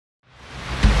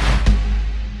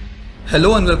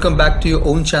Hello and welcome back to your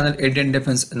own channel Indian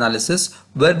Defense Analysis,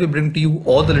 where we bring to you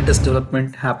all the latest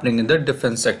development happening in the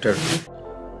defense sector.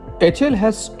 HAL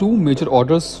has two major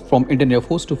orders from Indian Air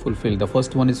Force to fulfill. The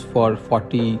first one is for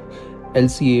 40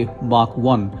 LCA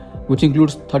Mark1, which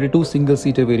includes 32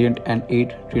 single-seater variant and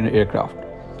 8 trainer aircraft.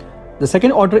 The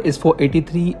second order is for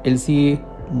 83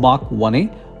 LCA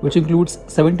Mark1A, which includes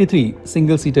 73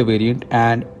 single-seater variant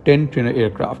and 10 trainer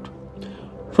aircraft.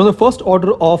 From the first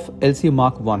order of LCA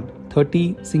Mark1,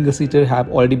 30 single-seater have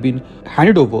already been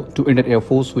handed over to Indian Air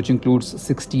Force, which includes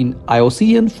 16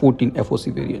 IOC and 14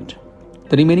 FOC variant.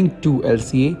 The remaining 2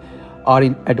 LCA are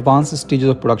in advanced stages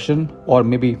of production or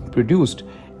may be produced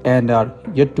and are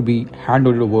yet to be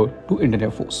handed over to Indian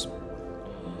Air Force.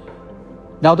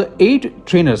 Now, the 8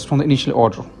 trainers from the initial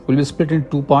order will be split in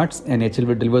 2 parts, and HAL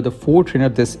will deliver the 4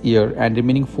 trainers this year and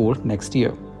remaining 4 next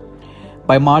year.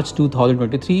 By March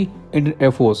 2023, Indian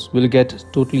Air Force will get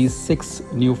totally 6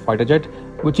 new fighter jets,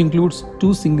 which includes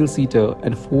 2 single-seater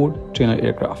and 4 trainer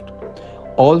aircraft.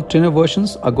 All trainer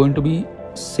versions are going to be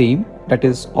same, that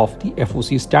is of the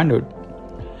FOC standard.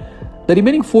 The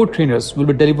remaining 4 trainers will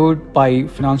be delivered by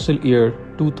financial year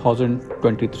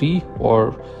 2023,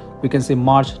 or we can say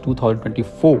March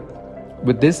 2024.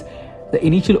 With this, the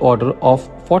initial order of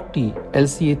 40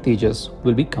 LCA Tejas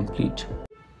will be complete.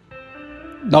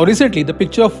 Now recently, the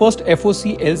picture of first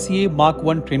FOC LCA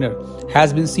Mark1 trainer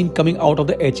has been seen coming out of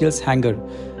the HAL's hangar.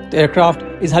 The aircraft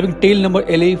is having tail number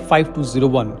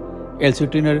LA5201.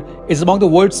 LCA Trainer is among the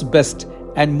world's best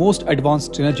and most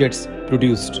advanced trainer jets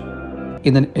produced.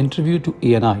 In an interview to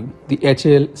ANI, the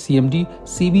HAL CMD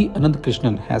CV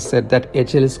Anandkrishnan has said that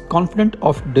HAL is confident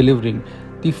of delivering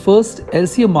the first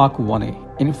LCA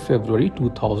Mark1A in February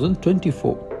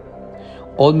 2024.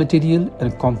 All material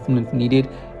and component needed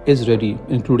is ready,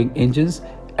 including engines,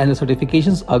 and the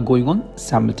certifications are going on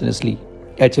simultaneously.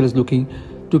 HAL is looking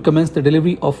to commence the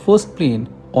delivery of first plane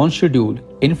on schedule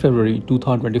in February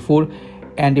 2024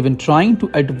 and even trying to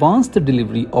advance the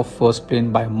delivery of first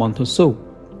plane by a month or so.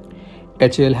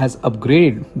 HAL has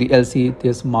upgraded the LCA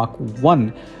Tejas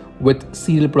Mark1 with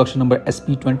serial production number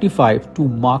SP25 to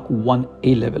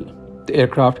Mark1A level. The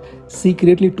aircraft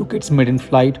secretly took its maiden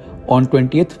flight on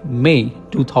 20th May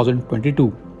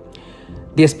 2022.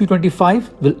 The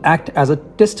SP25 will act as a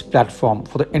test platform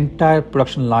for the entire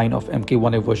production line of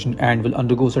MK1A version and will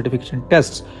undergo certification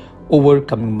tests over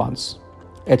coming months.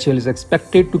 HAL is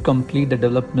expected to complete the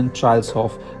development trials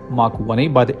of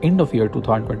Mark1A by the end of year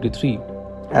 2023.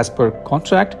 As per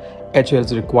contract, HAL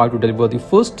is required to deliver the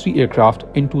first 3 aircraft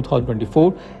in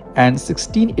 2024 and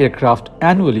 16 aircraft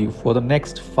annually for the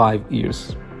next 5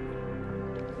 years.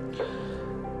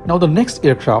 Now, the next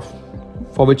aircraft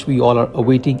for which we all are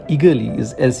awaiting eagerly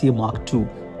is LCA Mark II.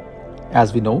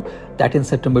 As we know that in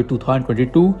September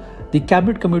 2022, the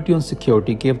Cabinet Committee on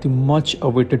Security gave the much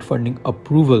awaited funding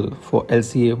approval for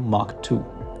LCA Mark II.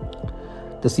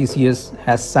 The CCS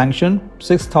has sanctioned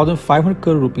 6,500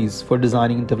 crore rupees for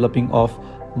designing and developing of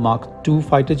Mark II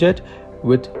fighter jet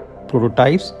with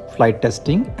prototypes, flight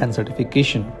testing and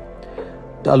certification.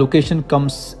 The allocation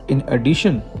comes in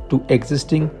addition to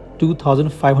existing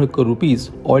 2,500 crore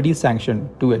rupees already sanctioned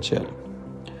to HAL.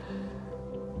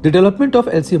 The development of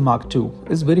LCA Mark II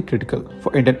is very critical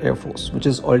for Indian Air Force, which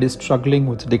is already struggling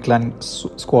with declining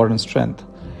squadron strength.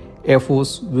 Air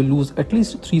Force will lose at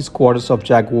least 3 squadrons of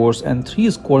Jaguars and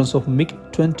 3 squadrons of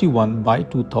MiG-21 by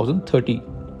 2030.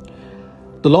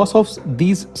 The loss of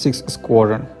these 6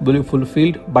 squadrons will be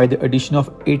fulfilled by the addition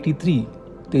of 83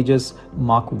 Tejas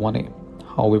Mark1A.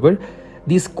 However,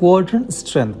 the squadron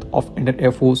strength of Indian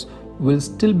Air Force will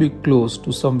still be close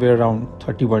to somewhere around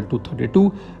 31 to 32,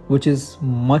 which is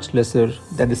much lesser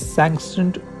than the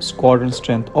sanctioned squadron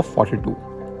strength of 42.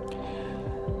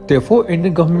 Therefore,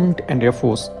 Indian government and Air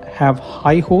Force have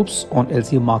high hopes on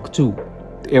LCA Mark II.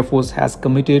 The Air Force has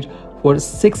committed for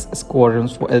 6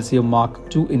 squadrons for LCA Mark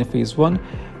II in Phase 1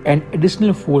 and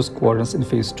additional 4 squadrons in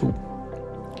Phase 2.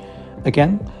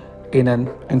 Again, in an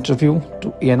interview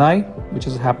to ANI, which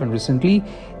has happened recently,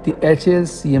 the HAL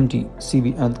CMD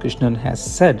CV Anandkrishnan has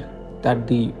said that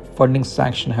the funding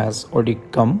sanction has already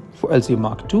come for LCA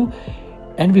Mark II,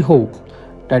 and we hope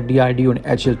that DRDO and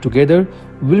HAL together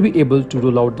will be able to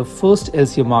roll out the first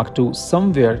LCA Mark II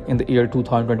somewhere in the year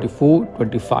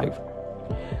 2024-25.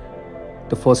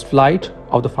 The first flight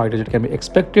of the fighter jet can be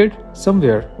expected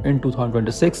somewhere in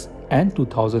 2026 and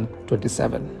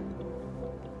 2027.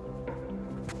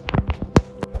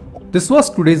 This was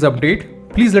today's update.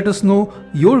 Please let us know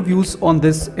your views on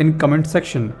this in comment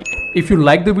section. If you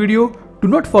like the video, do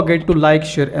not forget to like,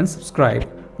 share and subscribe.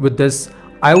 With this,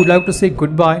 I would like to say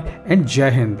goodbye and Jai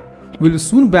Hind. We'll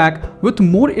soon back with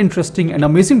more interesting and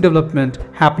amazing development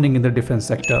happening in the defense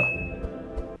sector.